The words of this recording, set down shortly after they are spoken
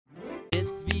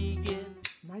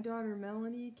daughter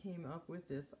Melanie came up with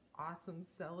this awesome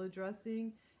salad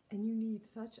dressing, and you need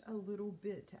such a little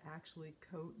bit to actually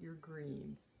coat your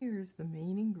greens. Here's the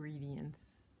main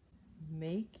ingredients.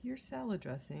 Make your salad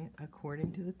dressing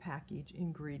according to the package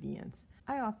ingredients.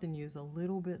 I often use a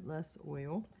little bit less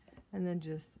oil and then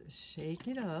just shake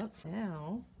it up.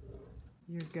 Now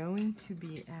you're going to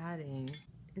be adding,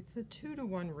 it's a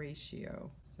 2-to-1 ratio.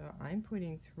 So I'm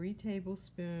putting 3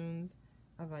 tablespoons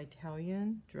of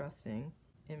Italian dressing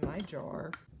in my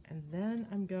jar, and then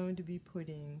I'm going to be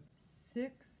putting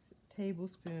 6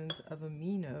 tablespoons of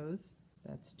aminos.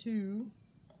 That's 2,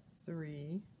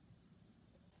 3,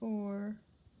 4,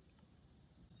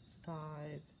 5,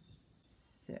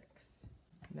 6.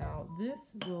 Now this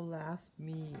will last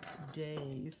me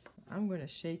days. I'm going to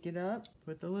shake it up,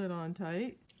 put the lid on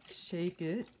tight, shake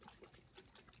it,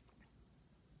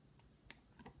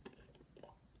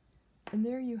 and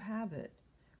there you have it.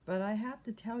 But I have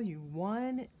to tell you,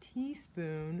 1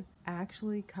 teaspoon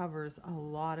actually covers a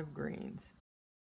lot of greens.